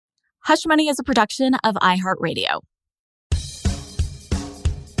Hush Money is a production of iHeartRadio.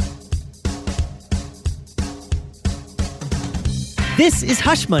 This is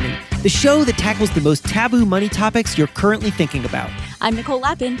Hush Money, the show that tackles the most taboo money topics you're currently thinking about. I'm Nicole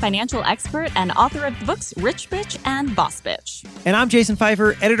Lapin, financial expert and author of the books Rich Bitch and Boss Bitch. And I'm Jason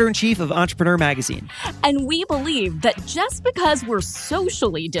Pfeiffer, editor-in-chief of Entrepreneur Magazine. And we believe that just because we're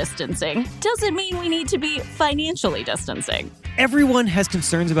socially distancing doesn't mean we need to be financially distancing. Everyone has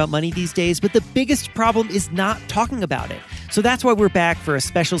concerns about money these days, but the biggest problem is not talking about it. So that's why we're back for a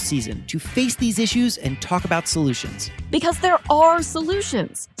special season, to face these issues and talk about solutions. Because there are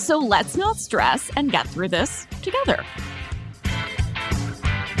solutions. So let's not stress and get through this together.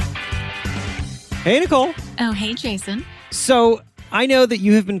 Hey, Nicole. Oh, hey, Jason. So I know that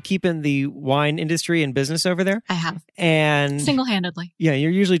you have been keeping the wine industry in business over there. I have. And single-handedly. Yeah,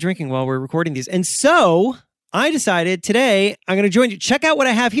 you're usually drinking while we're recording these. And so I decided today I'm going to join you. Check out what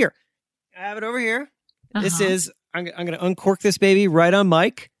I have here. I have it over here. This is, I'm going to uncork this baby right on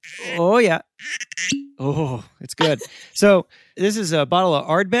mic. Oh, yeah. Oh, it's good. So this is a bottle of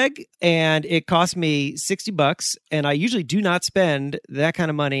Ardbeg, and it cost me $60. And I usually do not spend that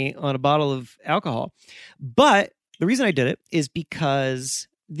kind of money on a bottle of alcohol. But the reason I did it is because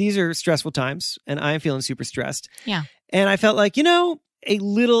these are stressful times, and I'm feeling super stressed. Yeah. And I felt like, a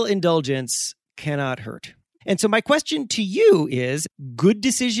little indulgence cannot hurt. And so my question to you is, good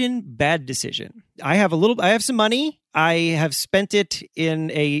decision, bad decision? I have some money. I have spent it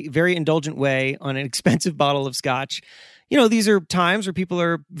in a very indulgent way on an expensive bottle of scotch. These are times where people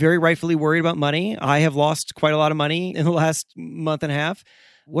are very rightfully worried about money. I have lost quite a lot of money in the last month and a half.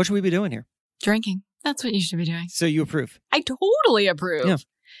 What should we be doing here? Drinking. That's what you should be doing. So you approve? I totally approve.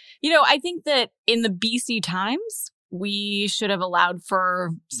 Yeah. I think that in the BC times, we should have allowed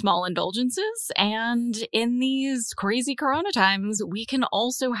for small indulgences. And in these crazy Corona times, we can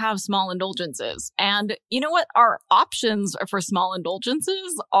also have small indulgences. And you know what? Our options for small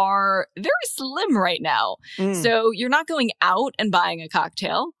indulgences are very slim right now. So you're not going out and buying a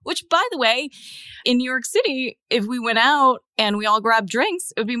cocktail, which, by the way, in New York City, if we went out and we all grabbed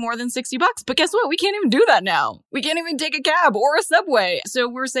drinks, it would be more than $60. But guess what? We can't even do that now. We can't even take a cab or a subway. So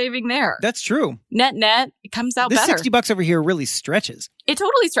we're saving there. That's true. Net, it comes out better. This $60 over here really stretches. It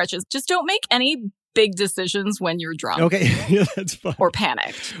totally stretches. Just don't make any big decisions when you're drunk. Okay, yeah, that's fine. Or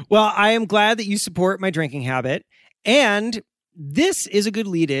panicked. Well, I am glad that you support my drinking habit. And this is a good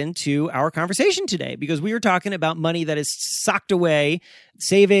lead in to our conversation today, because we are talking about money that is socked away,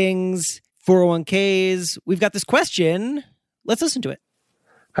 savings, 401ks. We've got this question. Let's listen to it.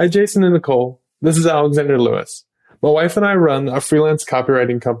 Hi, Jason and Nicole. This is Alexander Lewis. My wife and I run a freelance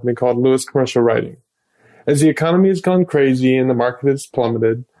copywriting company called Lewis Commercial Writing. As the economy has gone crazy and the market has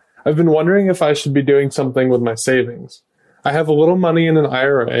plummeted, I've been wondering if I should be doing something with my savings. I have a little money in an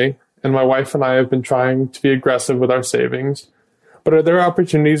IRA, and my wife and I have been trying to be aggressive with our savings. But are there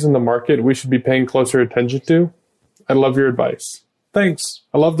opportunities in the market we should be paying closer attention to? I'd love your advice. Thanks.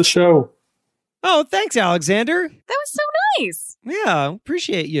 I love the show. Oh, thanks, Alexander. That was so nice. Yeah,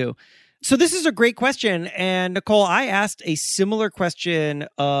 appreciate you. So this is a great question. And Nicole, I asked a similar question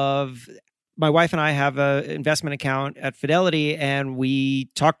of my wife and I have an investment account at Fidelity, and we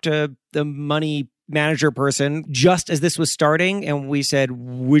talked to the money manager person just as this was starting. And we said,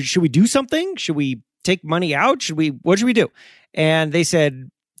 should we do something? Should we take money out? What should we do? And they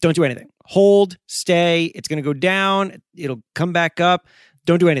said, don't do anything. Hold, stay. It's going to go down. It'll come back up.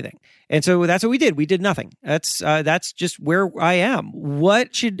 Don't do anything. And so that's what we did. We did nothing. That's just where I am.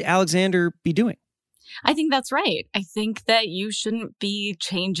 What should Alexander be doing? I think that's right. I think that you shouldn't be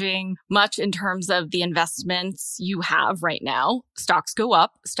changing much in terms of the investments you have right now. Stocks go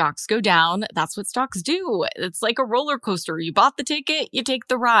up, stocks go down. That's what stocks do. It's like a roller coaster. You bought the ticket, you take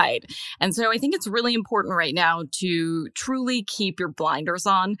the ride. And so I think it's really important right now to truly keep your blinders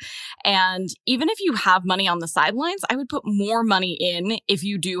on. And even if you have money on the sidelines, I would put more money in if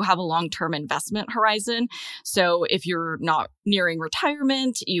you do have a long-term investment horizon. So if you're not nearing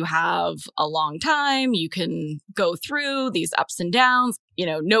retirement, you have a long time, you can go through these ups and downs.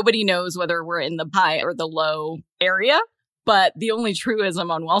 Nobody knows whether we're in the high or the low area, but the only truism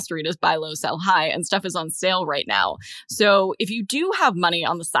on Wall Street is buy low, sell high, and stuff is on sale right now. So if you do have money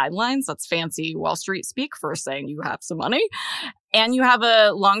on the sidelines, that's fancy Wall Street speak for saying you have some money, and you have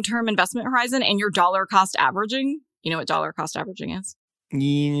a long-term investment horizon and you're dollar cost averaging. You know what dollar cost averaging is?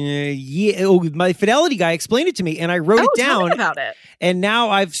 Yeah. Oh, my Fidelity guy explained it to me, and I wrote it down. Tell me about it. And now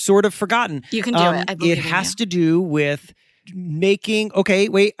I've sort of forgotten. You can do it. I believe it has to do with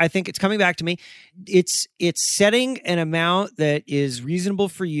I think it's coming back to me. It's setting an amount that is reasonable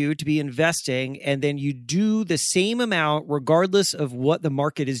for you to be investing, and then you do the same amount regardless of what the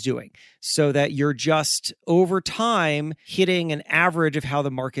market is doing, so that you're just over time hitting an average of how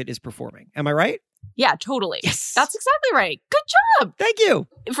the market is performing. Am I right? Yeah, totally. Yes. That's exactly right. Good job. Thank you.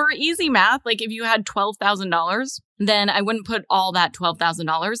 For easy math, like if you had $12,000, then I wouldn't put all that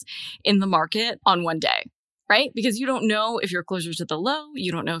 $12,000 in the market on one day, right? Because you don't know if you're closer to the low,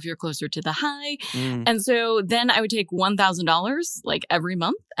 you don't know if you're closer to the high. And so then I would take $1,000 like every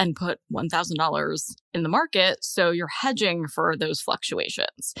month and put $1,000 in the market. So you're hedging for those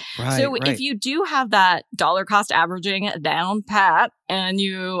fluctuations. So if you do have that dollar cost averaging down pat and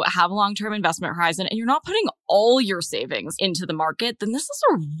you have a long-term investment horizon and you're not putting all your savings into the market, then this is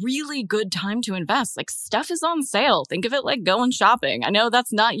a really good time to invest. Like stuff is on sale. Think of it like going shopping. I know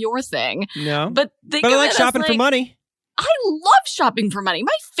that's not your thing. No. But I like shopping for money. I love shopping for money.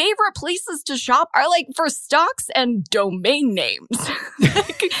 My favorite places to shop are like for stocks and domain names.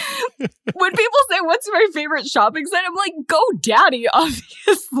 Like, when people say, what's my favorite shopping site? I'm like, GoDaddy,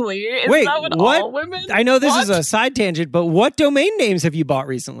 obviously. Is that what all women I know this want? is a side tangent, but what domain names have you bought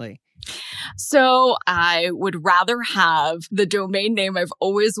recently? So I would rather have the domain name I've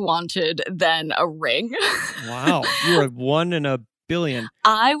always wanted than a ring. Wow. You're 1 in a billion.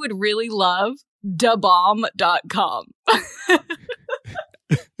 I would really love dabomb.com.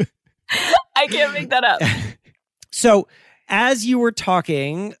 I can't make that up. So as you were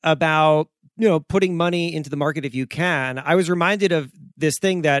talking about, putting money into the market if you can, I was reminded of this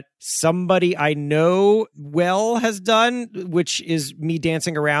thing that somebody I know well has done, which is me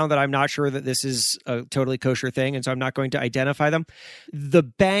dancing around that I'm not sure that this is a totally kosher thing, and so I'm not going to identify them.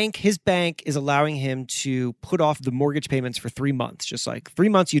 His bank is allowing him to put off the mortgage payments for 3 months, just like 3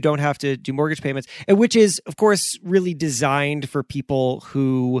 months you don't have to do mortgage payments, and which is, of course, really designed for people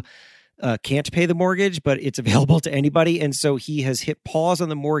who can't pay the mortgage, but it's available to anybody. And so he has hit pause on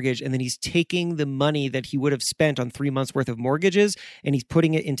the mortgage, and then he's taking the money that he would have spent on 3 months worth of mortgages, and he's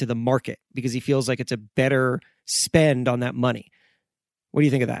putting it into the market because he feels like it's a better spend on that money. What do you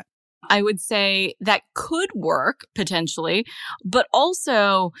think of that? I would say that could work potentially, but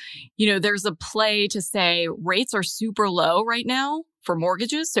also, there's a play to say rates are super low right now for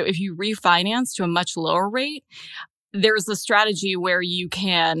mortgages. So if you refinance to a much lower rate, there's a strategy where you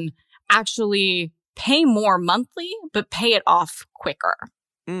can actually pay more monthly, but pay it off quicker,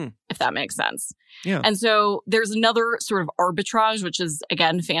 if that makes sense. Yeah. And so there's another sort of arbitrage, which is,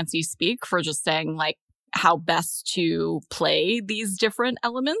 again, fancy speak for just saying like how best to play these different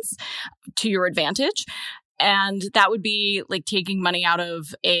elements to your advantage. And that would be like taking money out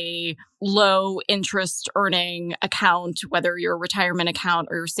of a low interest earning account, whether your retirement account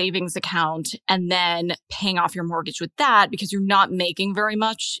or your savings account, and then paying off your mortgage with that because you're not making very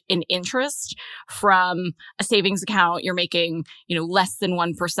much in interest from a savings account. You're making, less than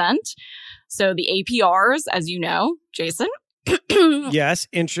 1%. So the APRs, as you know, Jason. Yes.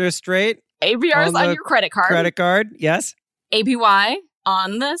 Interest rate. APRs on your credit card. Credit card. Yes. APY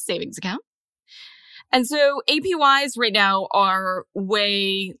on the savings account. And so APYs right now are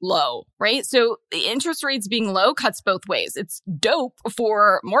way low, right? So the interest rates being low cuts both ways. It's dope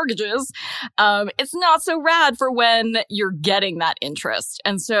for mortgages. It's not so rad for when you're getting that interest.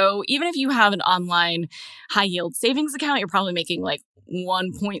 And so even if you have an online high yield savings account, you're probably making like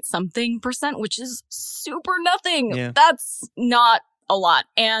 1 point something %, which is super nothing. Yeah. That's not a lot.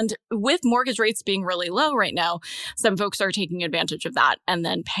 And with mortgage rates being really low right now, some folks are taking advantage of that and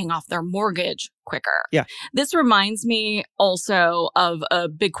then paying off their mortgage quicker. Yeah. This reminds me also of a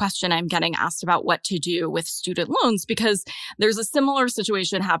big question I'm getting asked about what to do with student loans, because there's a similar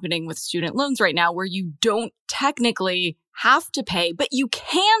situation happening with student loans right now where you don't technically have to pay, but you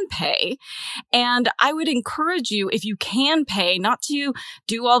can pay. And I would encourage you, if you can pay, not to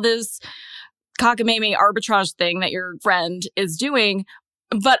do all this cockamamie arbitrage thing that your friend is doing.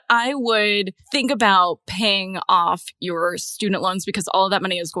 But I would think about paying off your student loans because all of that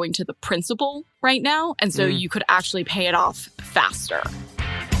money is going to the principal right now. And so you could actually pay it off faster.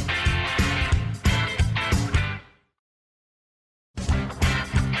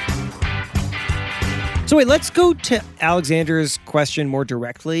 So wait, let's go to Alexander's question more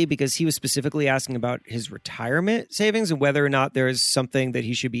directly, because he was specifically asking about his retirement savings and whether or not there is something that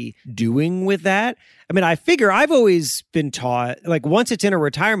he should be doing with that. I mean, I figure I've always been taught, like, once it's in a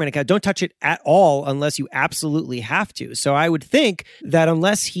retirement account, don't touch it at all unless you absolutely have to. So I would think that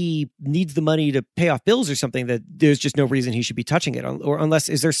unless he needs the money to pay off bills or something, that there's just no reason he should be touching it. Or unless,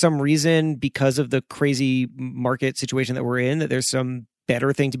 is there some reason because of the crazy market situation that we're in that there's some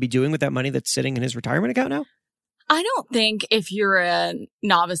better thing to be doing with that money that's sitting in his retirement account now? I don't think if you're a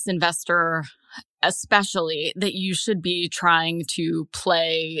novice investor, especially, that you should be trying to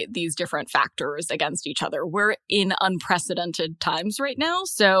play these different factors against each other. We're in unprecedented times right now.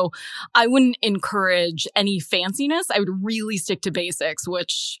 So I wouldn't encourage any fanciness. I would really stick to basics,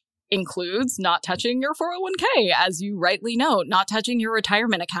 which includes not touching your 401k, as you rightly note, not touching your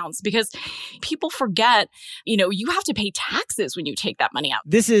retirement accounts, because people forget, you have to pay taxes when you take that money out.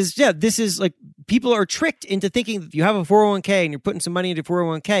 This is like people are tricked into thinking that if you have a 401k and you're putting some money into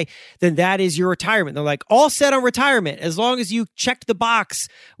 401k, then that is your retirement. They're like, all set on retirement, as long as you checked the box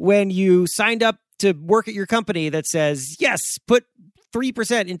when you signed up to work at your company that says, yes, put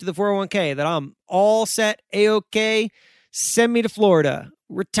 3% into the 401k, that I'm all set, A-OK, send me to Florida.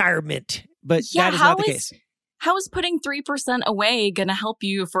 Retirement. But that is not the case. How is putting 3% away going to help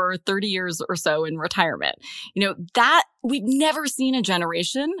you for 30 years or so in retirement? That we've never seen a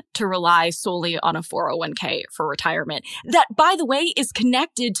generation to rely solely on a 401k for retirement. That, by the way, is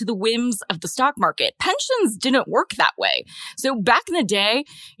connected to the whims of the stock market. Pensions didn't work that way. So back in the day,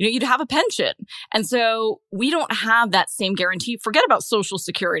 you'd have a pension. And so we don't have that same guarantee. Forget about Social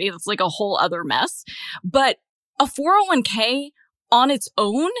Security. That's like a whole other mess. But a 401k on its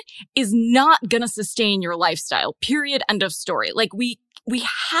own is not going to sustain your lifestyle. Period. End of story. Like we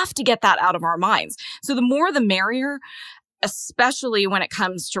have to get that out of our minds. So the more the merrier, especially when it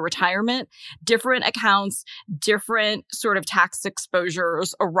comes to retirement, different accounts, different sort of tax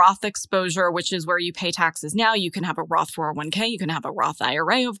exposures, a Roth exposure, which is where you pay taxes now. You can have a Roth 401k. You can have a Roth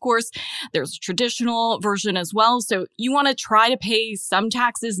IRA, of course. There's a traditional version as well. So you want to try to pay some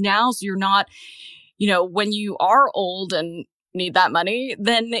taxes now. So you're not, when you are old and need that money,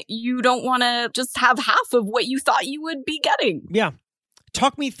 then you don't want to just have half of what you thought you would be getting. Yeah.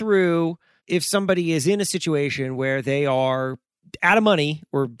 Talk me through if somebody is in a situation where they are out of money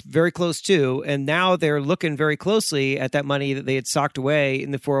or very close to, and now they're looking very closely at that money that they had socked away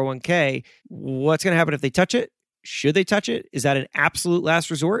in the 401k. What's going to happen if they touch it? Should they touch it? Is that an absolute last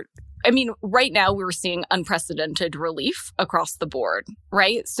resort? I mean, right now we're seeing unprecedented relief across the board,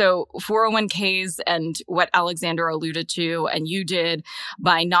 right? So 401ks and what Alexander alluded to and you did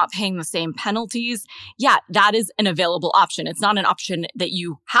by not paying the same penalties. Yeah, that is an available option. It's not an option that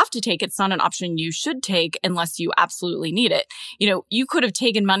you have to take. It's not an option you should take unless you absolutely need it. You could have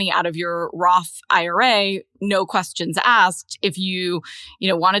taken money out of your Roth IRA, no questions asked, if you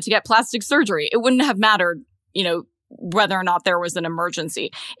wanted to get plastic surgery. It wouldn't have mattered, whether or not there was an emergency.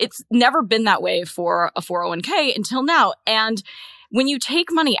 It's never been that way for a 401k until now. And when you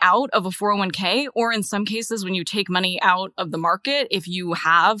take money out of a 401k, or in some cases, when you take money out of the market, if you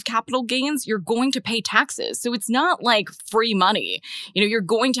have capital gains, you're going to pay taxes. So it's not like free money. You're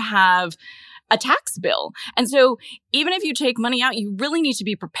going to have a tax bill. And so even if you take money out, you really need to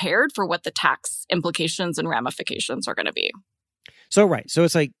be prepared for what the tax implications and ramifications are going to be. So, right. So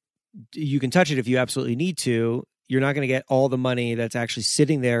it's like, you can touch it if you absolutely need to. You're not going to get all the money that's actually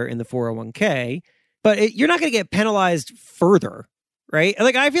sitting there in the 401k, but you're not going to get penalized further, right?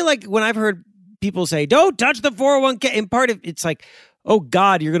 Like, I feel like when I've heard people say, don't touch the 401k, in part of it's like, oh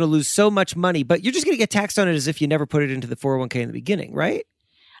God, you're going to lose so much money, but you're just going to get taxed on it as if you never put it into the 401k in the beginning, right?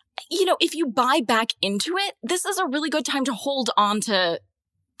 If you buy back into it, this is a really good time to hold on to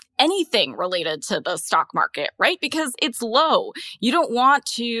anything related to the stock market, right? Because it's low. You don't want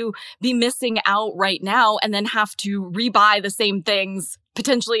to be missing out right now and then have to rebuy the same things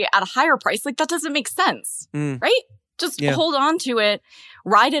potentially at a higher price. Like, that doesn't make sense, right? Just hold on to it,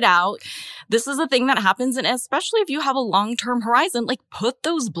 ride it out. This is a thing that happens. And especially if you have a long-term horizon, like, put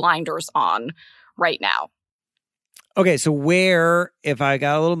those blinders on right now. Okay, so where, if I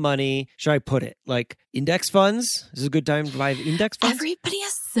got a little money, should I put it? Like index funds? This is a good time to buy index funds? Everybody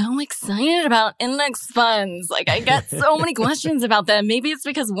is so excited about index funds. Like, I get so many questions about them. Maybe it's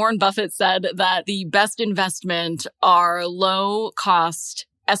because Warren Buffett said that the best investment are low-cost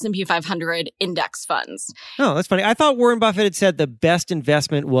S&P 500 index funds. Oh, that's funny. I thought Warren Buffett had said the best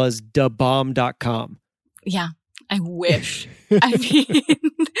investment was dabomb.com. Yeah. I wish. I mean,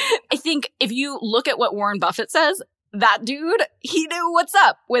 I think if you look at what Warren Buffett says, that dude, he knew what's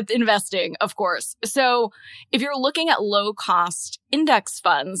up with investing, of course. So if you're looking at low-cost index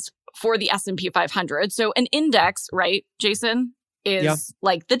funds for the S&P 500, so an index, right, Jason, is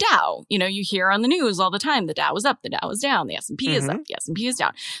like the Dow. You hear on the news all the time, the Dow is up, the Dow is down, the S&P is up, the S&P is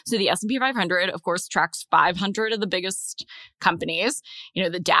down. So the S&P 500, of course, tracks 500 of the biggest companies.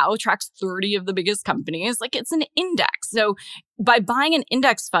 The Dow tracks 30 of the biggest companies. Like, it's an index. So by buying an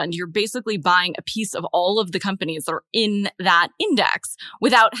index fund, you're basically buying a piece of all of the companies that are in that index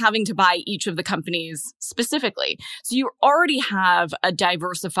without having to buy each of the companies specifically. So you already have a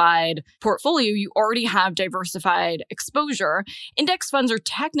diversified portfolio. You already have diversified exposure. Index funds are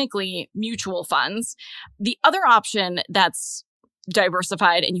technically mutual funds. The other option that's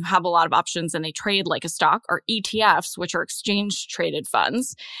diversified, and you have a lot of options and they trade like a stock, are ETFs, which are exchange traded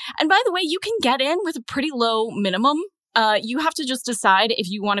funds. And by the way, you can get in with a pretty low minimum. You have to just decide if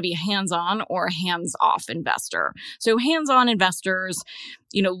you want to be a hands-on or a hands-off investor. So hands-on investors,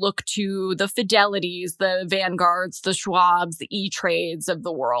 look to the Fidelities, the Vanguards, the Schwabs, the E-Trades of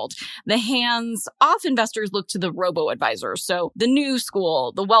the world. The hands-off investors look to the robo-advisors. So the New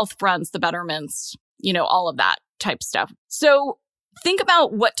School, the Wealthfronts, the Betterments, all of that type stuff. So think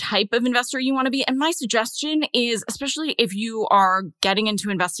about what type of investor you want to be. And my suggestion is, especially if you are getting into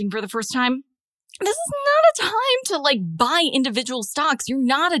investing for the first time, this is not a time to buy individual stocks. You're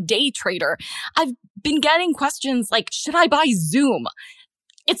not a day trader. I've been getting questions like, should I buy Zoom?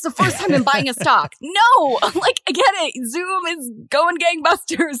 It's the first time I'm buying a stock. No, I get it. Zoom is going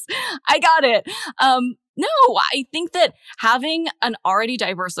gangbusters. I got it. No, I think that having an already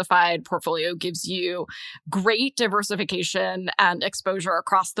diversified portfolio gives you great diversification and exposure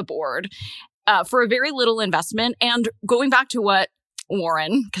across the board for a very little investment. And going back to what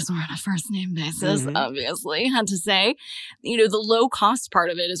Warren, because we're on a first name basis, obviously, had to say, the low cost part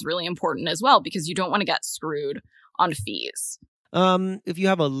of it is really important as well, because you don't want to get screwed on fees. If you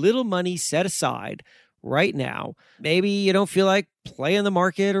have a little money set aside right now, maybe you don't feel like playing the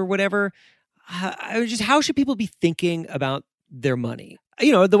market or whatever, how should people be thinking about their money?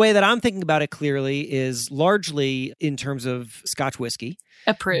 The way that I'm thinking about it clearly is largely in terms of Scotch whiskey.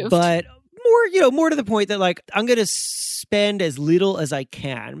 Approved. But more to the point that I'm going to spend as little as I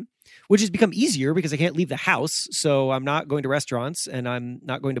can, which has become easier because I can't leave the house. So I'm not going to restaurants and I'm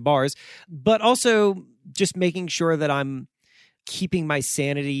not going to bars, but also just making sure that I'm keeping my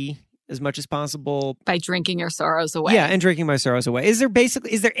sanity as much as possible. By drinking your sorrows away. Yeah, and drinking my sorrows away. Is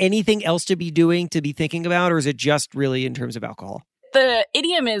there anything else to be doing, to be thinking about, or is it just really in terms of alcohol? The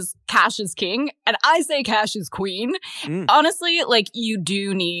idiom is cash is king, and I say cash is queen. Honestly, you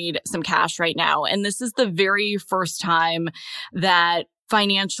do need some cash right now. And this is the very first time that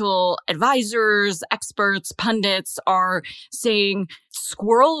financial advisors, experts, pundits are saying,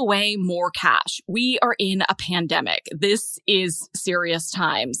 squirrel away more cash. We are in a pandemic. This is serious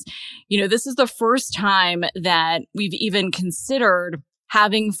times. This is the first time that we've even considered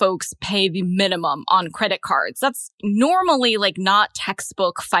having folks pay the minimum on credit cards. That's normally not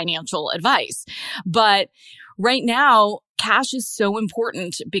textbook financial advice. But right now, cash is so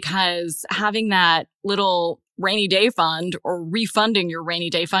important because having that little rainy day fund or refunding your rainy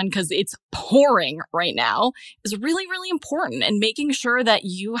day fund because it's pouring right now is really, really important. And making sure that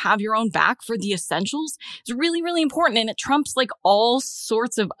you have your own back for the essentials is really, really important. And it trumps all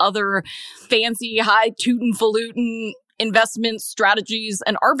sorts of other fancy, high tootin' investment strategies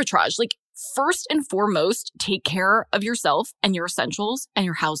and arbitrage. First and foremost, take care of yourself and your essentials and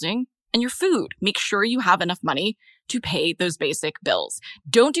your housing and your food. Make sure you have enough money to pay those basic bills.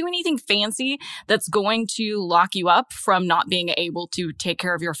 Don't do anything fancy that's going to lock you up from not being able to take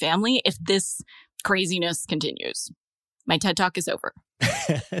care of your family if this craziness continues. My TED Talk is over.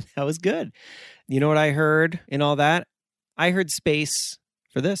 That was good. You know what I heard in all that? I heard space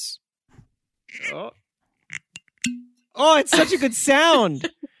for this. Oh, it's such a good sound.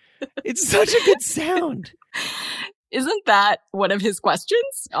 It's such a good sound. Isn't that one of his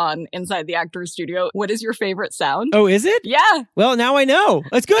questions on Inside the Actors Studio? What is your favorite sound? Oh, is it? Yeah. Well, now I know.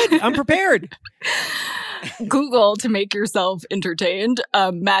 That's good. I'm prepared. Google to make yourself entertained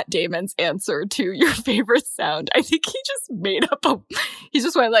Matt Damon's answer to your favorite sound. I think he just made up he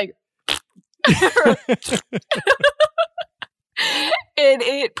just went and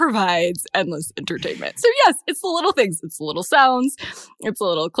it provides endless entertainment. So yes, it's the little things. It's the little sounds. It's the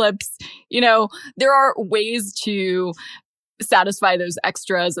little clips. There are ways to satisfy those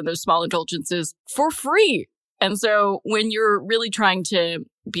extras and those small indulgences for free. And so when you're really trying to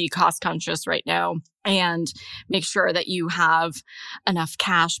be cost conscious right now and make sure that you have enough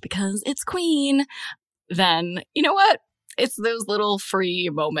cash because it's queen, then you know what? It's those little free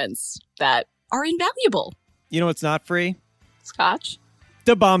moments that are invaluable. You know what's not free? Scotch.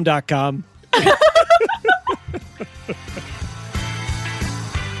 TheBomb.com.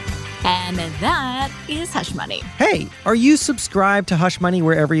 And that is Hush Money. Hey, are you subscribed to Hush Money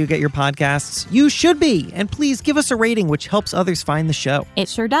wherever you get your podcasts? You should be. And please give us a rating, which helps others find the show. It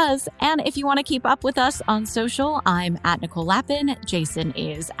sure does. And if you want to keep up with us on social, I'm at Nicole Lappin. Jason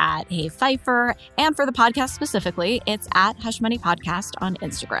is at Hey Pfeiffer. And for the podcast specifically, it's at Hush Money Podcast on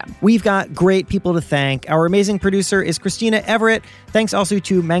Instagram. We've got great people to thank. Our amazing producer is Christina Everett. Thanks also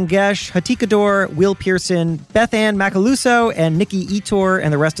to Mangesh Hatikador, Will Pearson, Beth Ann Macaluso, and Nikki Etor,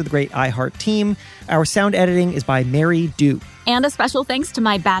 and the rest of the great iHeart team. Our sound editing is by Mary Duke. And a special thanks to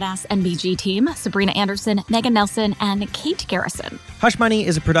my badass NBG team, Sabrina Anderson, Megan Nelson, and Kate Garrison. Hush Money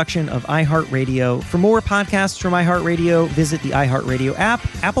is a production of iHeartRadio. For more podcasts from iHeartRadio, visit the iHeartRadio app,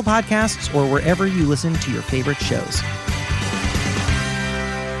 Apple Podcasts, or wherever you listen to your favorite shows.